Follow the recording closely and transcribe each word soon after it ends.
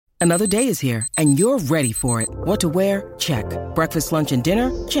Another day is here, and you're ready for it. What to wear? Check. Breakfast, lunch, and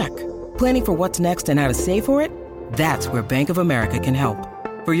dinner? Check. Planning for what's next and how to save for it? That's where Bank of America can help.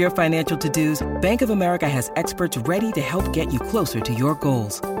 For your financial to-dos, Bank of America has experts ready to help get you closer to your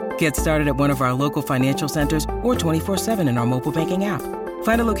goals. Get started at one of our local financial centers or 24/7 in our mobile banking app.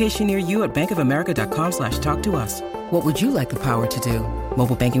 Find a location near you at bankofamerica.com/talktous. What would you like the power to do?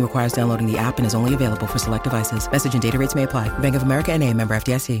 Mobile banking requires downloading the app and is only available for select devices. Message and data rates may apply. Bank of America N.A., member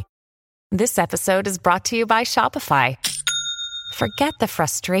FDIC. This episode is brought to you by Shopify. Forget the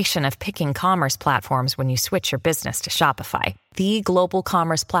frustration of picking commerce platforms when you switch your business to Shopify, the global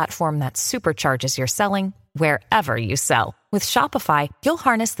commerce platform that supercharges your selling wherever you sell. With Shopify, you'll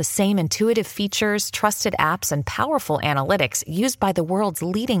harness the same intuitive features, trusted apps, and powerful analytics used by the world's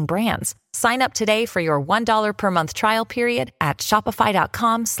leading brands. Sign up today for your $1 per month trial period at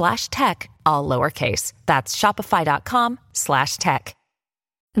shopify.com/tech, all lowercase. That's shopify.com/tech.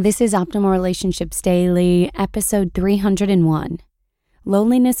 This is Optimal Relationships Daily, episode 301.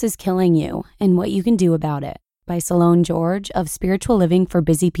 Loneliness is Killing You and What You Can Do About It by Salone George of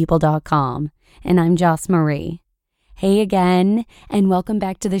spirituallivingforbusypeople.com. And I'm Joss Marie. Hey again, and welcome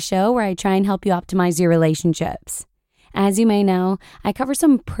back to the show where I try and help you optimize your relationships. As you may know, I cover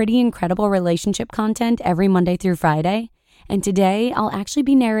some pretty incredible relationship content every Monday through Friday. And today, I'll actually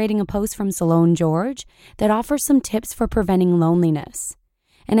be narrating a post from Salone George that offers some tips for preventing loneliness.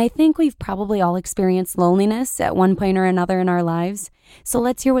 And I think we've probably all experienced loneliness at one point or another in our lives. So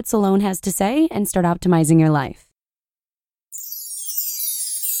let's hear what Salone has to say and start optimizing your life.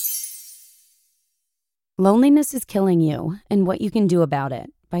 Loneliness is Killing You and What You Can Do About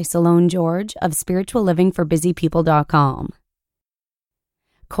It by Salone George of spirituallivingforbusypeople.com.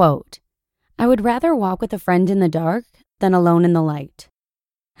 Quote, I would rather walk with a friend in the dark than alone in the light.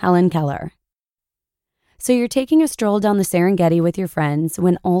 Helen Keller. So you're taking a stroll down the Serengeti with your friends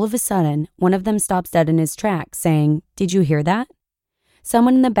when all of a sudden, one of them stops dead in his tracks saying, "Did you hear that?"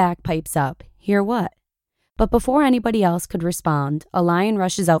 Someone in the back pipes up, "Hear what?" But before anybody else could respond, a lion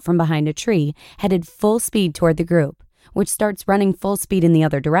rushes out from behind a tree, headed full speed toward the group, which starts running full speed in the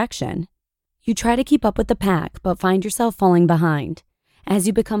other direction. You try to keep up with the pack, but find yourself falling behind. As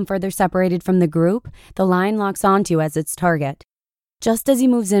you become further separated from the group, the lion locks onto you as its target. Just as he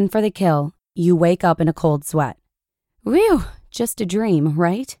moves in for the kill, you wake up in a cold sweat. Whew, just a dream,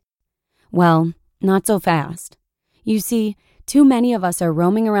 right? Well, not so fast. You see, too many of us are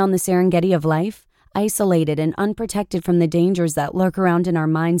roaming around the Serengeti of life, isolated and unprotected from the dangers that lurk around in our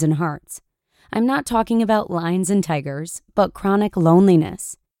minds and hearts. I'm not talking about lions and tigers, but chronic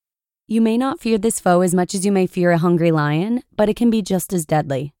loneliness. You may not fear this foe as much as you may fear a hungry lion, but it can be just as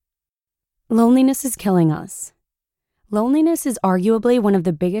deadly. Loneliness is killing us. Loneliness is arguably one of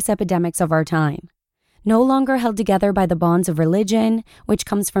the biggest epidemics of our time. No longer held together by the bonds of religion, which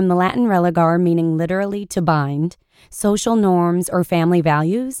comes from the Latin religare meaning literally to bind, social norms, or family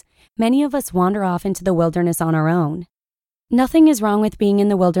values, many of us wander off into the wilderness on our own. Nothing is wrong with being in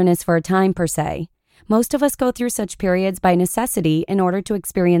the wilderness for a time per se. Most of us go through such periods by necessity in order to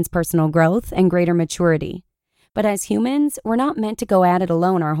experience personal growth and greater maturity. But as humans, we're not meant to go at it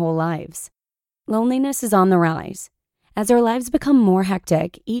alone our whole lives. Loneliness is on the rise. As our lives become more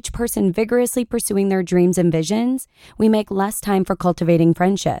hectic, each person vigorously pursuing their dreams and visions, we make less time for cultivating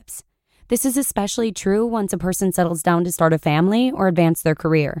friendships. This is especially true once a person settles down to start a family or advance their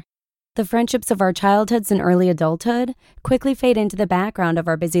career. The friendships of our childhoods and early adulthood quickly fade into the background of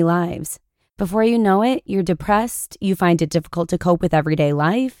our busy lives. Before you know it, you're depressed, you find it difficult to cope with everyday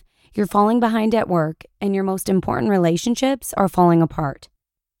life, you're falling behind at work, and your most important relationships are falling apart.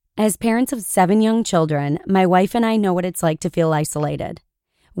 As parents of 7 young children, my wife and I know what it's like to feel isolated.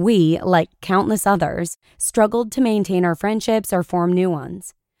 We, like countless others, struggled to maintain our friendships or form new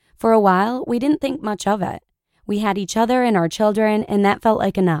ones. For a while, we didn't think much of it. We had each other and our children, and that felt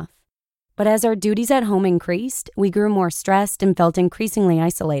like enough. But as our duties at home increased, we grew more stressed and felt increasingly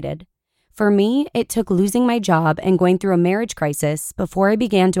isolated. For me, it took losing my job and going through a marriage crisis before I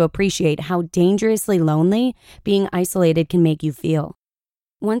began to appreciate how dangerously lonely being isolated can make you feel.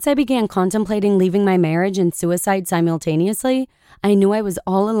 Once I began contemplating leaving my marriage and suicide simultaneously, I knew I was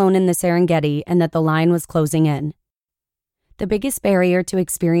all alone in the Serengeti and that the line was closing in. The biggest barrier to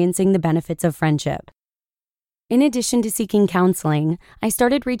experiencing the benefits of friendship. In addition to seeking counseling, I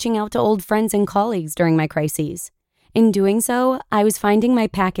started reaching out to old friends and colleagues during my crises. In doing so, I was finding my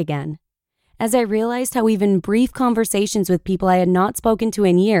pack again. As I realized how even brief conversations with people I had not spoken to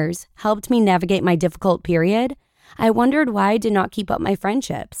in years helped me navigate my difficult period, I wondered why I did not keep up my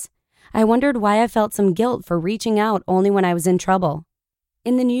friendships. I wondered why I felt some guilt for reaching out only when I was in trouble.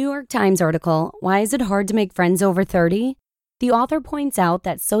 In the New York Times article, "Why is it hard to make friends over 30?" The author points out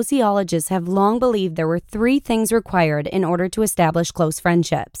that sociologists have long believed there were 3 things required in order to establish close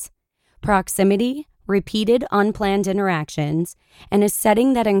friendships: proximity, repeated unplanned interactions, and a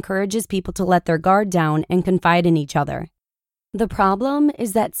setting that encourages people to let their guard down and confide in each other. The problem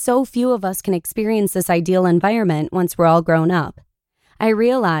is that so few of us can experience this ideal environment once we're all grown up. I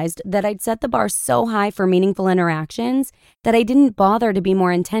realized that I'd set the bar so high for meaningful interactions that I didn't bother to be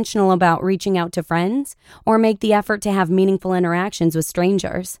more intentional about reaching out to friends or make the effort to have meaningful interactions with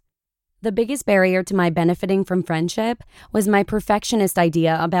strangers. The biggest barrier to my benefiting from friendship was my perfectionist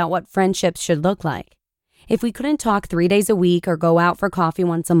idea about what friendships should look like. If we couldn't talk 3 days a week or go out for coffee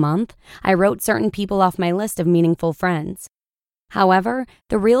once a month, I wrote certain people off my list of meaningful friends. However,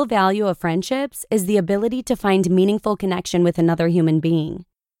 the real value of friendships is the ability to find meaningful connection with another human being.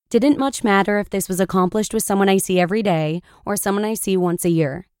 Didn't much matter if this was accomplished with someone I see every day or someone I see once a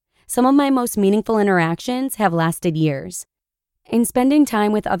year. Some of my most meaningful interactions have lasted years. In spending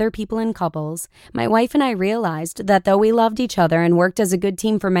time with other people in couples, my wife and I realized that though we loved each other and worked as a good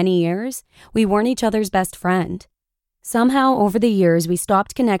team for many years, we weren't each other's best friend. Somehow, over the years, we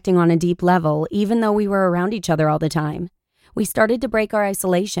stopped connecting on a deep level, even though we were around each other all the time. We started to break our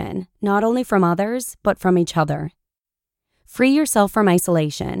isolation, not only from others, but from each other. Free yourself from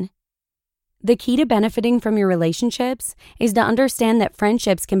isolation. The key to benefiting from your relationships is to understand that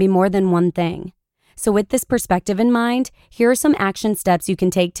friendships can be more than one thing. So with this perspective in mind, here are some action steps you can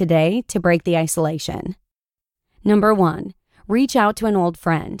take today to break the isolation. Number 1, reach out to an old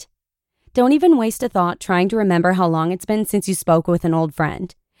friend. Don't even waste a thought trying to remember how long it's been since you spoke with an old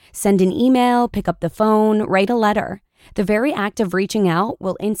friend. Send an email, pick up the phone, write a letter. The very act of reaching out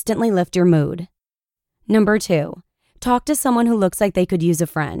will instantly lift your mood. Number 2, talk to someone who looks like they could use a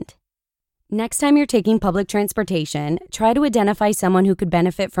friend. Next time you're taking public transportation, try to identify someone who could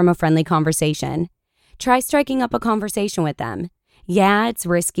benefit from a friendly conversation. Try striking up a conversation with them. Yeah, it's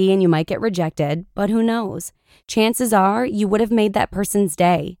risky and you might get rejected, but who knows? Chances are you would have made that person's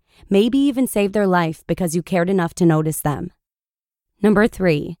day, maybe even saved their life because you cared enough to notice them. Number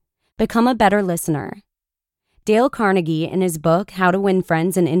 3, become a better listener. Dale Carnegie, in his book, How to Win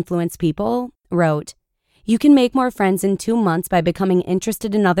Friends and Influence People, wrote, "You can make more friends in 2 months by becoming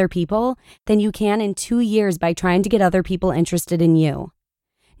interested in other people than you can in 2 years by trying to get other people interested in you.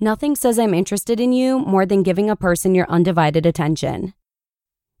 Nothing says I'm interested in you more than giving a person your undivided attention."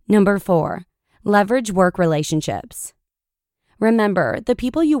 Number 4, leverage work relationships. Remember, the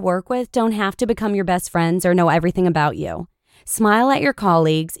people you work with don't have to become your best friends or know everything about you. Smile at your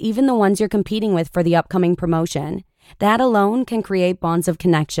colleagues, even the ones you're competing with for the upcoming promotion. That alone can create bonds of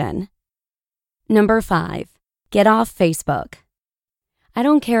connection. Number 5, get off Facebook. I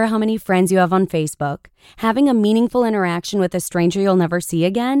don't care how many friends you have on Facebook. Having a meaningful interaction with a stranger you'll never see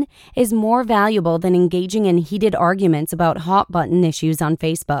again is more valuable than engaging in heated arguments about hot-button issues on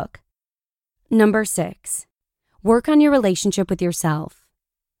Facebook. Number 6, work on your relationship with yourself.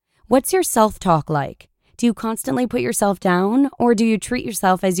 What's your self-talk like? Do you constantly put yourself down, or do you treat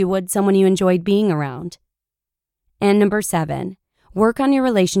yourself as you would someone you enjoyed being around? And number 7, work on your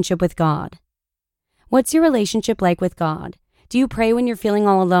relationship with God. What's your relationship like with God? Do you pray when you're feeling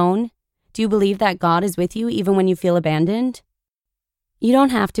all alone? Do you believe that God is with you even when you feel abandoned? You don't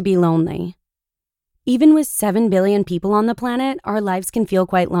have to be lonely. Even with 7 billion people on the planet, our lives can feel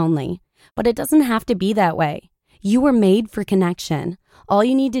quite lonely. But it doesn't have to be that way. You were made for connection. All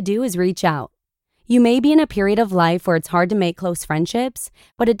you need to do is reach out. You may be in a period of life where it's hard to make close friendships,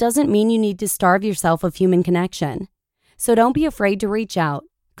 but it doesn't mean you need to starve yourself of human connection. So don't be afraid to reach out,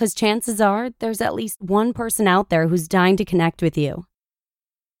 because chances are there's at least one person out there who's dying to connect with you.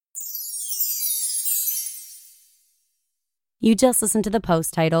 You just listened to the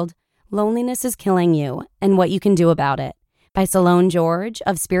post titled, "Loneliness is Killing You and What You Can Do About It" by Salone George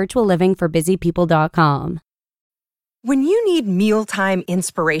of spirituallivingforbusypeople.com. When you need mealtime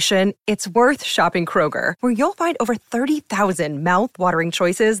inspiration, it's worth shopping Kroger, where you'll find over 30,000 mouth-watering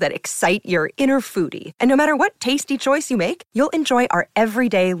choices that excite your inner foodie. And no matter what tasty choice you make, you'll enjoy our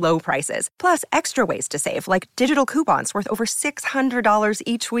everyday low prices, plus extra ways to save, like digital coupons worth over $600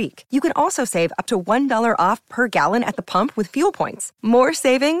 each week. You can also save up to $1 off per gallon at the pump with fuel points. More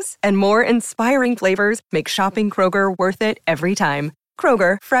savings and more inspiring flavors make shopping Kroger worth it every time.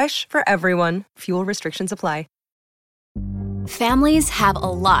 Kroger, fresh for everyone. Fuel restrictions apply. Families have a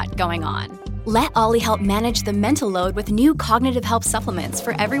lot going on. Let Ollie help manage the mental load with new cognitive help supplements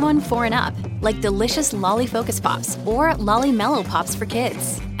for everyone 4 and up, like delicious Lolly Focus Pops or Lolly Mellow Pops for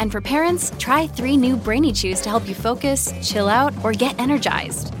kids. And for parents, try 3 new Brainy Chews to help you focus, chill out, or get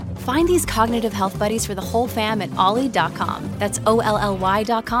energized. Find these cognitive health buddies for the whole fam at olly.com. That's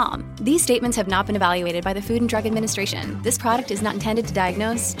OLLY.com. These statements have not been evaluated by the Food and Drug Administration. This product is not intended to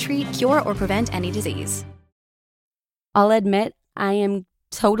diagnose, treat, cure, or prevent any disease. I'll admit, I am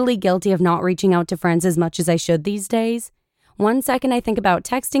totally guilty of not reaching out to friends as much as I should these days. One second I think about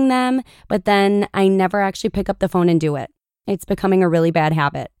texting them, but then I never actually pick up the phone and do it. It's becoming a really bad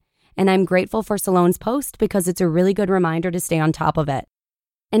habit. And I'm grateful for Salone's post because it's a really good reminder to stay on top of it.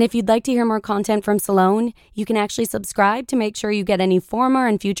 And if you'd like to hear more content from Salone, you can actually subscribe to make sure you get any former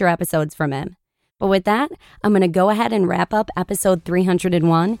and future episodes from him. But with that, I'm going to go ahead and wrap up episode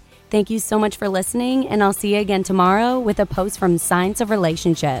 301. Thank you so much for listening, and I'll see you again tomorrow with a post from Science of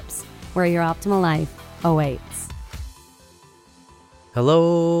Relationships, where your optimal life awaits.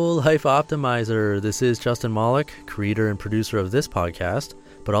 Hello, Life Optimizer. This is Justin Malik, creator and producer of this podcast,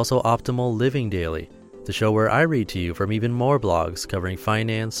 but also Optimal Living Daily, the show where I read to you from even more blogs covering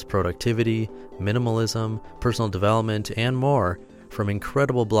finance, productivity, minimalism, personal development, and more from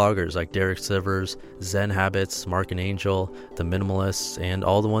incredible bloggers like Derek Sivers, Zen Habits, Mark and Angel, The Minimalists, and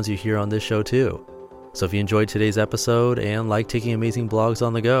all the ones you hear on this show too. So if you enjoyed today's episode and like taking amazing blogs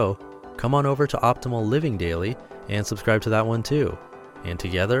on the go, come on over to Optimal Living Daily and subscribe to that one too. And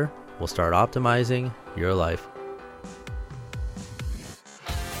together, we'll start optimizing your life.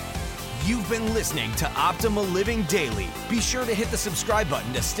 You've been listening to Optimal Living Daily. Be sure to hit the subscribe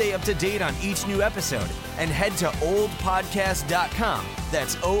button to stay up to date on each new episode and head to oldpodcast.com.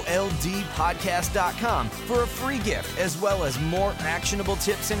 That's OLDpodcast.com for a free gift as well as more actionable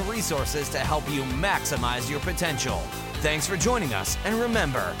tips and resources to help you maximize your potential. Thanks for joining us, and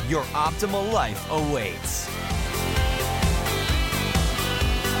remember, your optimal life awaits.